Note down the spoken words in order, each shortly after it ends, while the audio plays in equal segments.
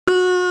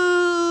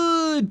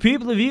good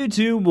people of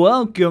YouTube?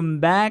 Welcome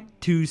back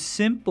to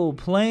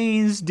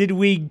SimplePlanes. Did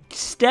we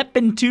step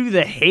into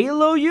the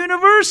Halo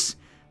universe?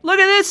 Look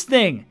at this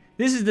thing.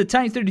 This is the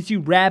Type 32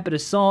 Rapid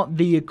Assault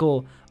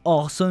Vehicle,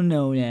 also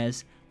known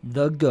as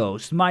the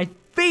Ghost. My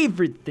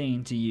favorite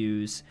thing to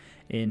use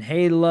in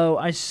Halo.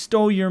 I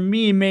stole your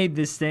me, made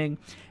this thing,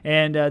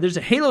 and there's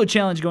a Halo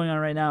challenge going on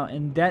right now,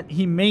 and that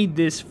he made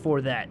this for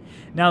that.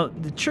 Now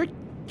the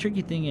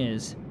tricky thing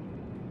is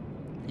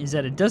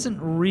that it doesn't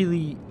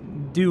really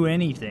do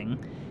anything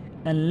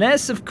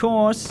unless of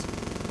course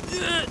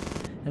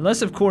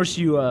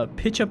you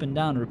pitch up and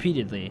down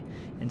repeatedly.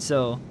 And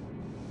so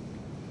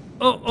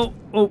oh,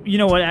 you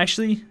know what,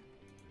 actually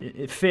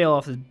it failed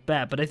off the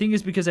bat, but I think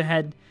it's because I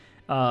had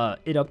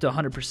it up to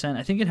 100%.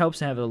 I think it helps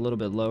to have it a little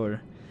bit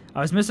lower.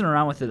 I was messing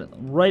around with it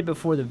right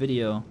before the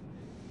video,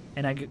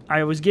 and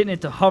I was getting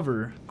it to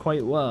hover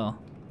quite well.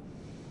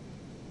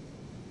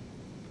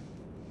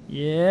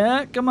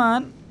 Yeah, come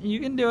on, you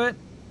can do it.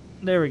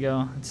 There we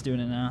go. It's doing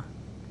it now.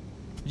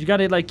 You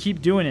gotta like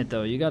keep doing it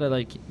though. You gotta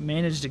like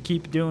manage to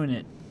keep doing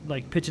it,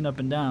 like pitching up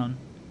and down,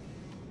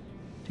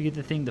 to get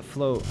the thing to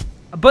float.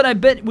 But I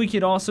bet we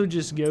could also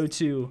just go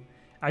to.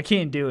 I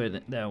can't do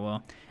it that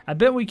well. I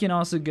bet we can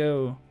also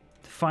go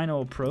to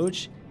final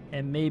approach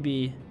and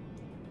maybe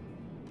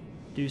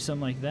do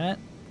something like that.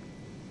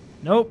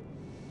 Nope,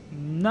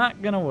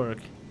 not gonna work.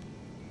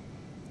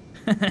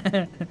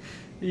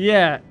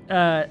 Yeah,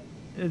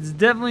 it's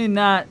definitely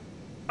not.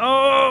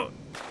 Oh.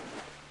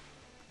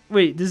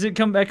 Wait, does it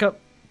come back up?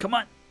 Come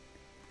on.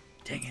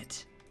 Dang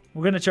it.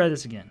 We're going to try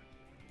this again.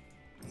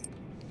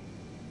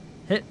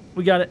 Hit.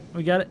 We got it.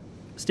 We got it.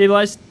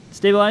 Stabilize.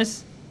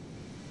 Stabilize.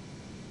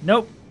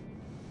 Nope.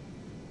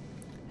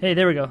 Hey,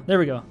 there we go. There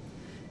we go.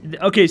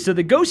 Okay, so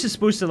the Ghost is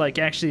supposed to like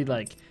actually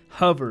like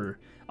hover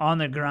on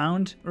the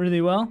ground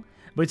really well.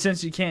 But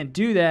since you can't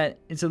do that,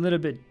 it's a little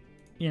bit,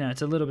 you know,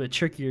 it's a little bit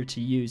trickier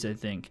to use, I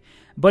think.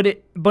 But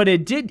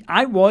it did,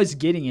 I was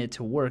getting it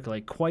to work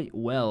like quite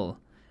well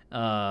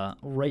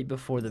right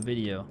before the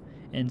video,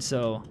 and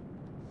so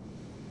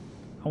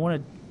I want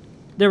to.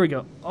 There we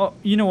go. Oh,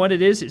 you know what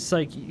it is? It's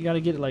like you got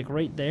to get it like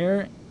right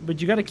there,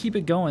 but you got to keep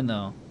it going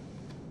though.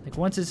 Like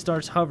once it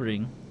starts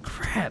hovering,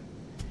 crap,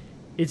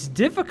 it's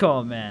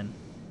difficult, man.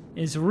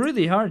 It's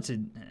really hard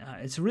to.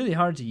 It's really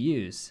hard to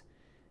use,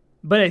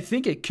 but I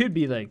think it could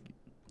be like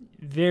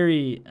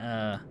very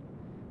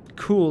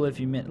cool if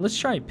you meant. Let's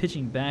try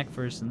pitching back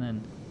first, and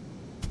then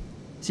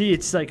see.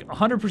 It's like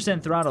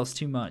 100% throttle is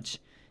too much.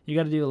 You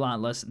got to do a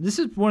lot less. This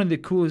is one of the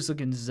coolest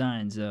looking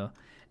designs, though,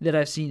 that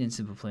I've seen in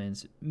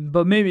SimplePlanes.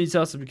 But maybe it's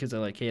also because I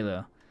like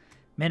Halo.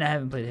 Man, I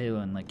haven't played Halo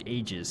in like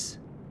ages.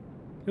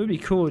 It would be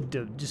cool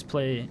to just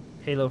play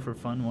Halo for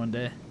fun one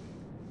day.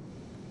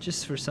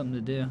 Just for something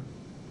to do.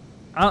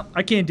 Oh,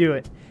 I can't do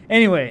it.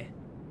 Anyway,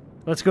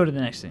 let's go to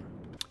the next thing.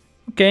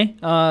 Okay,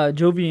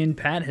 Jovian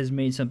Pat has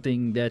made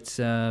something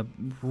that's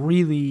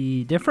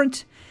really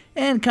different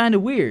and kind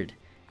of weird.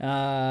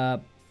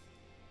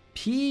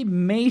 He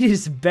made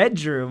his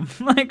bedroom.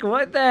 Like,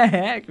 what the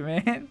heck,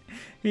 man?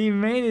 He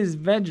made his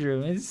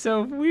bedroom. It's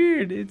so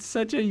weird. It's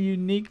such a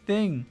unique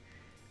thing.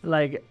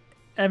 Like,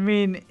 I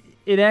mean,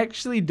 it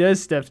actually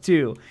does stuff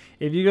too.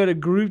 If you go to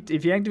group,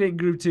 if you activate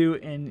group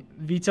 2 and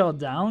VTOL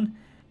down,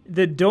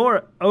 the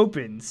door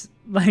opens.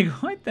 Like,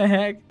 what the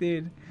heck,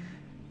 dude?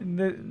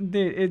 Dude,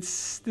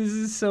 this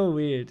is so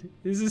weird.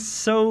 This is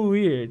so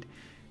weird.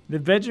 The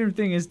bedroom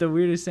thing is the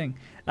weirdest thing.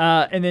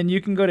 And then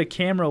you can go to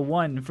camera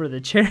 1 for the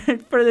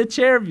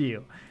chair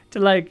view, to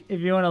like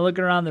if you want to look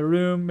around the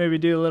room, maybe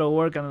do a little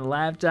work on the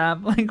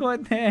laptop. Like,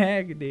 what the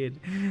heck, dude?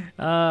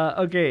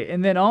 Okay,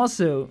 and then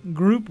also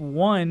group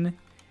 1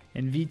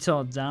 and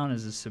VTOL down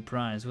is a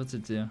surprise. What's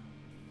it do?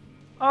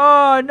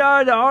 Oh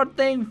no, the whole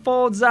thing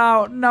folds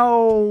out.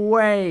 No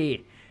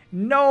way.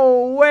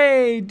 No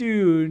way,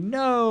 dude.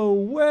 No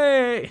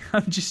way.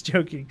 I'm just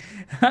joking.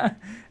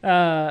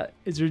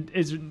 It's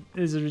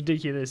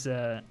ridiculous.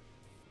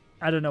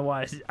 I don't know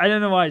why. I don't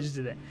know why I just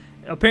did that.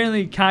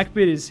 Apparently,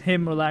 cockpit is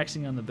him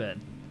relaxing on the bed,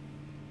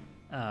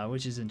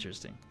 which is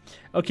interesting.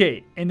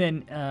 Okay, and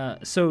then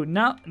so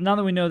now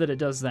that we know that it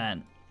does that,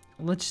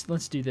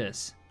 let's do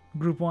this.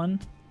 Group 1,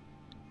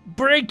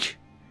 break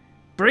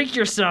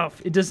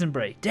yourself. It doesn't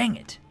break. Dang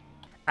it.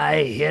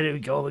 Here we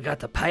go. We got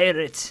the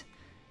pirates.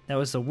 That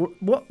was the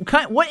what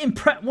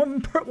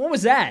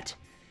was that?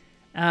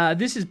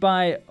 This is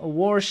by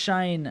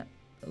Warshine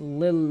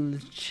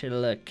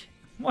Lilchiluk.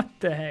 What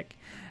the heck?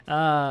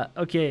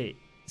 Okay,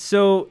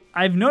 so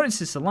I've noticed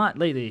this a lot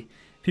lately.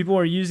 People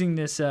are using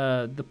this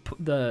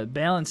the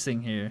balance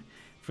thing here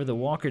for the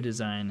walker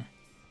design,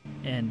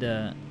 and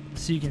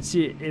so you can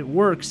see it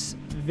works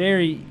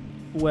very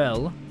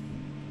well,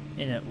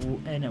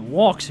 and it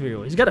walks very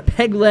well. He's got a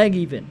peg leg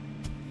even.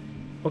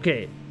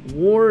 Okay.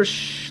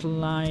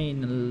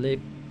 Warshline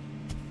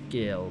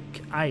Lickgilk.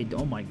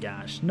 Oh my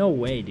gosh. No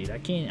way, dude. I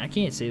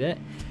can't say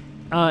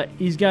that.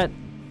 He's got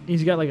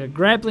like a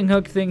grappling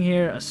hook thing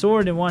here, a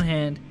sword in one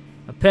hand,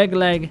 a peg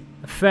leg,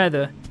 a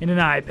feather, and an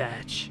eye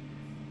patch.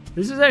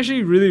 This is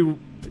actually really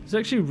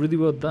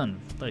well done.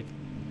 Like,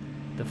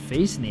 the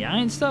face and the eye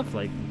and stuff.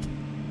 Like,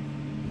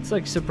 it's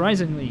like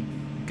surprisingly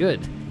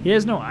good. He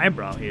has no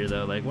eyebrow here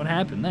though. Like, what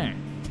happened there?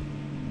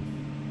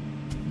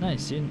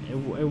 Nice. It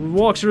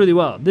walks really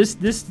well. This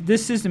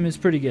system is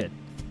pretty good.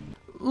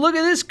 Look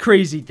at this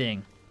crazy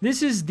thing.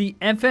 This is the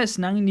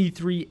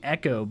FS93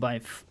 Echo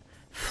by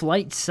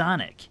Flight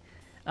Sonic.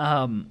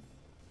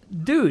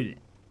 Dude,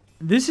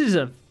 this is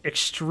a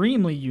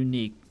extremely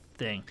unique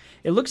thing.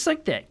 It looks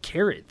like that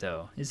carrot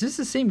though. Is this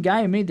the same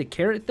guy who made the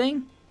carrot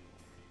thing?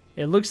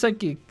 It looks like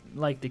the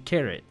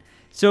carrot.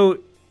 So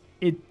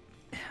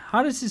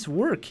how does this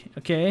work?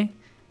 Okay,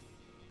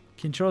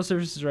 control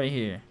surfaces right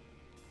here.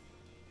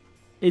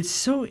 It's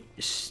so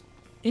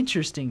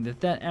interesting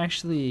that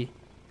actually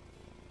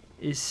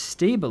is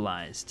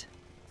stabilized.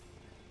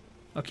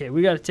 Okay,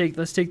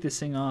 let's take this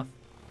thing off.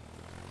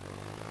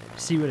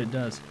 See what it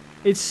does.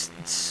 It's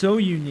so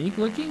unique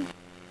looking.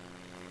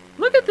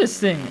 Look at this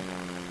thing.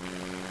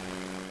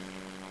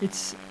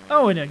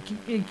 And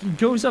it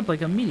goes up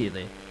like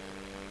immediately.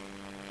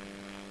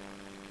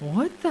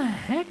 What the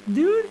heck,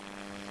 dude?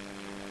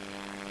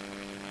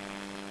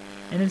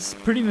 And it's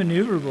pretty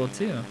maneuverable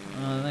too.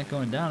 Not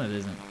going down, it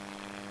isn't.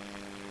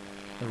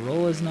 The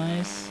roll is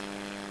nice.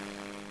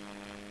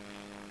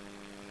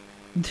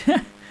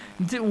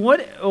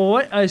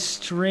 What a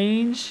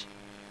strange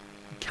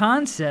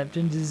concept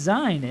and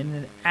design,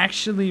 and it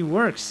actually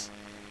works.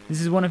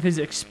 This is one of his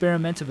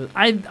experimental.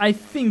 I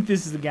think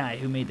this is the guy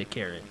who made the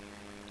carrot.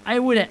 I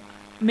would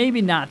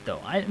maybe not though.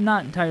 I'm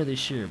not entirely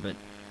sure, but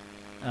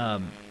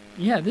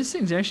yeah, this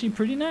thing's actually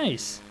pretty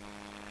nice.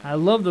 I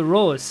love the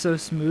roll. It's so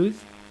smooth.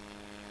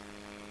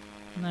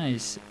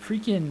 Nice.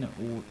 Freaking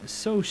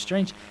so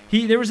strange.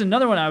 There was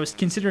another one I was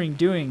considering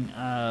doing,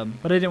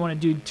 but I didn't want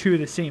to do two of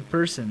the same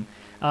person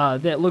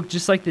that looked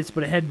just like this,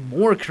 but it had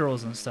more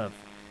curls and stuff.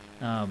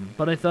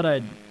 But I thought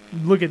I'd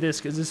look at this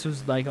because this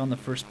was like on the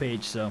first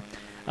page. So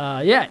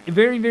yeah,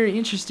 very, very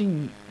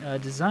interesting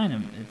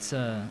design. It's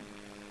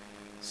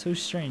so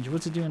strange.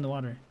 What's it doing in the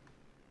water?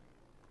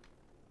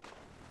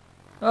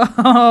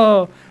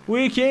 Oh,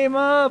 we came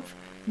up!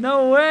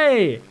 No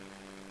way!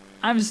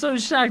 I'm so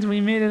shocked we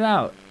made it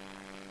out.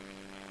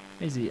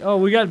 Easy. Oh,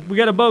 we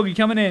got a bogey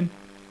coming in.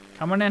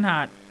 Coming in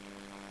hot.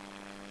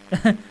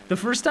 The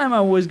first time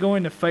I was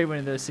going to fight one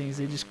of those things,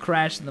 they just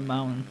crashed in the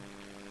mountain.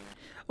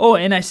 Oh,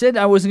 and I said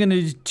I wasn't going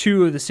to do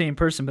two of the same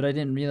person, but I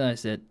didn't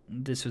realize that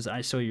this was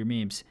I Saw Your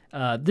Memes.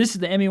 This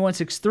is the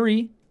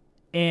ME-163,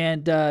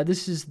 and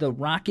this is the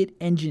rocket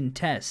engine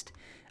test.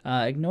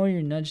 Ignore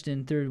your nudged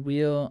in third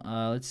wheel.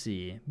 Let's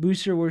see.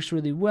 Booster works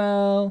really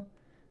well.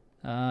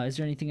 Is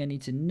there anything I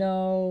need to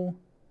know?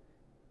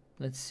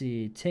 Let's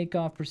see.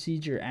 Takeoff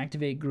procedure.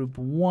 Activate group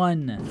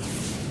 1.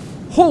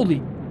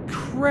 Holy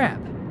crap.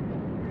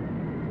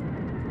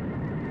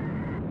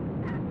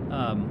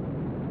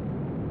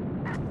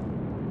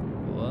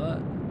 What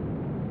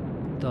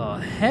the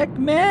heck,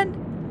 man?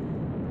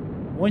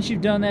 Once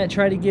you've done that,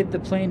 try to get the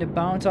plane to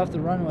bounce off the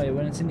runway.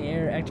 When it's in the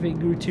air, activate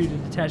group 2 to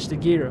detach the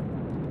gear.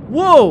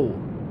 Whoa!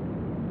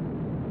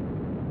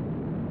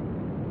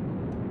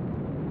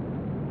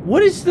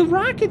 What is the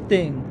rocket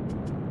thing?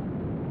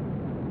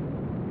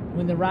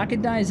 When the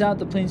rocket dies out,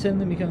 the plane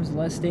suddenly becomes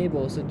less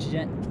stable, so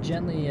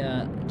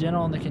gentle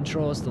on the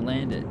controls to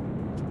land it.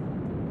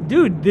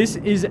 Dude, this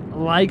is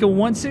like a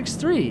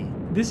 163.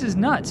 This is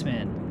nuts,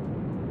 man.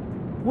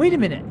 Wait a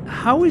minute.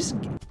 How is...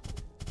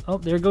 Oh,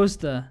 there goes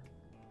the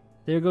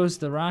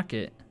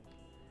rocket.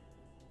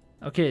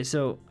 Okay,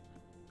 so...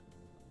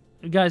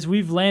 Guys,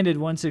 we've landed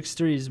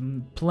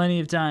 163s plenty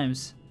of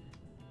times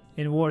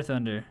in War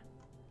Thunder.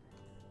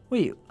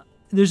 Wait,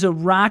 there's a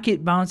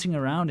rocket bouncing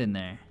around in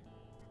there.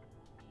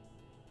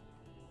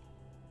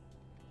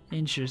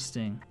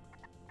 Interesting.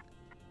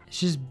 It's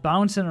just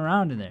bouncing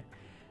around in there.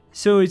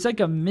 So it's like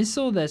a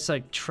missile that's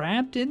like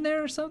trapped in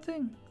there or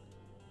something?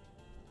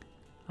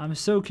 I'm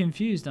so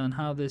confused on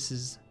how this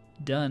is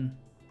done.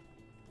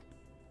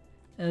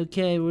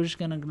 Okay, we're just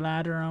gonna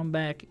glide her on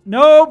back.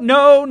 No,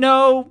 no,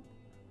 no!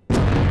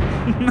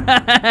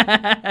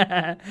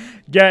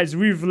 Guys,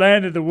 we've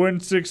landed the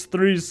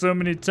 163 so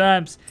many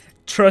times.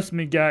 Trust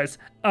me, guys,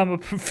 I'm a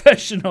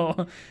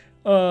professional.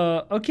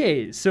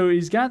 Okay, so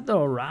he's got the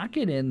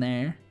rocket in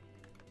there.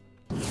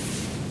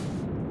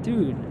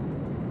 Dude.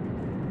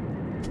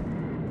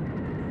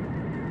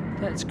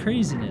 That's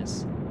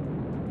craziness.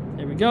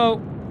 There we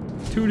go.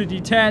 2 to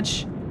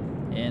detach.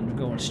 And we're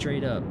going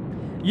straight up.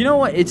 You know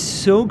what? It's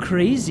so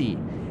crazy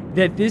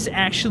that this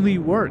actually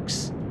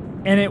works.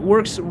 And it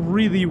works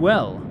really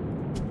well.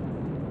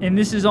 And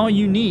this is all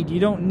you need. You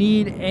don't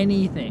need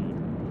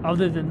anything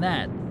other than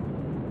that.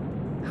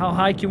 How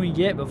high can we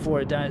get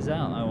before it dies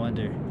out, I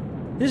wonder?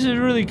 This is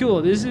really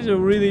cool. This is a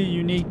really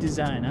unique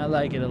design. I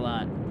like it a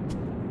lot.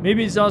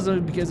 Maybe it's also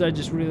because I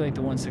just really like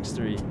the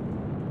 163.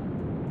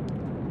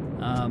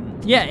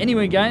 Yeah,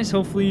 anyway, guys,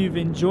 hopefully you've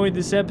enjoyed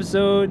this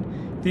episode.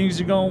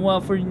 Things are going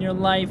well for you in your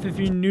life. If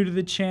you're new to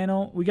the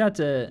channel, we got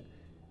to...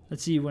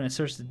 Let's see when it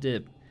starts to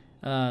dip.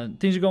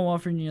 Things are going well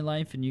for you in your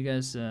life, and you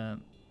guys... yeah,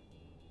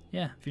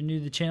 if you're new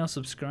to the channel,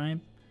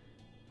 subscribe.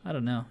 I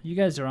don't know. You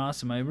guys are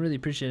awesome. I really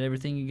appreciate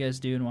everything you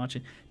guys do and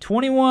watching.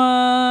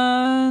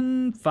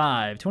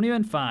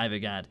 21.5 I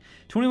got.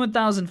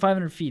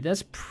 21,500 feet.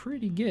 That's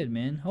pretty good,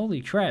 man.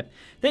 Holy crap.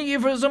 Thank you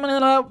for so many.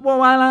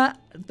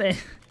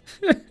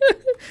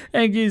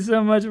 Thank you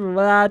so much for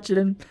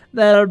watching.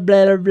 Blah,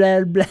 blah,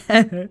 blah, blah.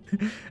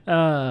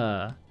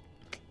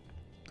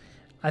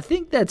 I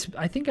think I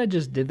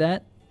just did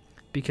that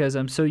because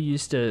I'm so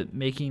used to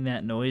making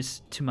that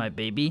noise to my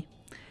baby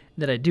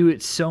that I do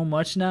it so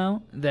much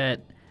now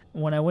that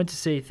when I went to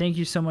say thank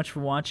you so much for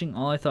watching,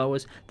 all I thought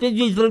was and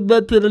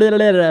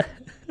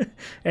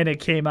it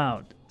came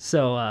out.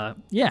 So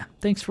yeah,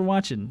 thanks for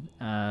watching.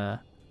 I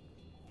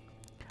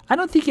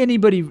don't think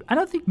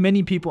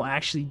many people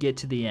actually get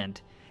to the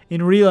end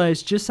and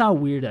realize just how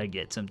weird I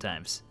get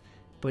sometimes.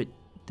 But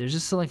there's a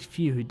select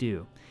few who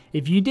do.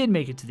 If you did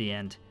make it to the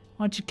end,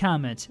 why don't you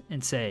comment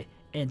and say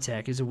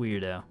eNtaK is a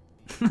weirdo?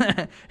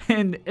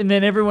 and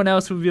then everyone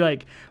else would be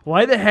like,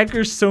 why the heck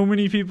are so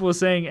many people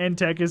saying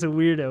eNtaK is a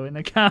weirdo in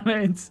the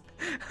comments?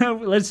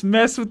 Let's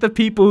mess with the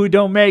people who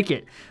don't make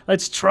it.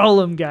 Let's troll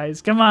them,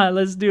 guys. Come on,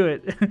 let's do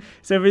it.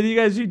 So for you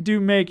guys who do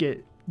make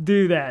it,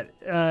 do that.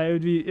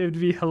 It would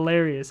be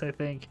hilarious, I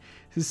think.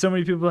 Because so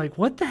many people are like,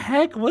 what the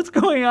heck? What's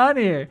going on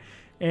here?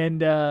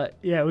 And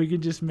yeah, we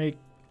could just make,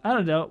 I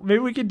don't know, maybe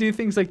we could do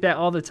things like that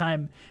all the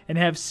time and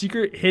have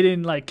secret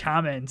hidden like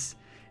comments.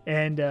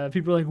 And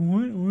people are like,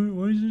 what?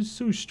 Why is this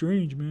so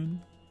strange,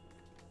 man?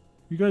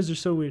 You guys are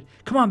so weird.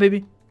 Come on,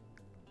 baby.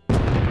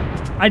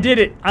 I did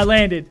it. I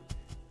landed.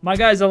 My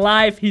guy's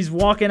alive. He's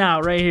walking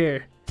out right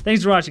here.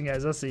 Thanks for watching,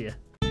 guys. I'll see you.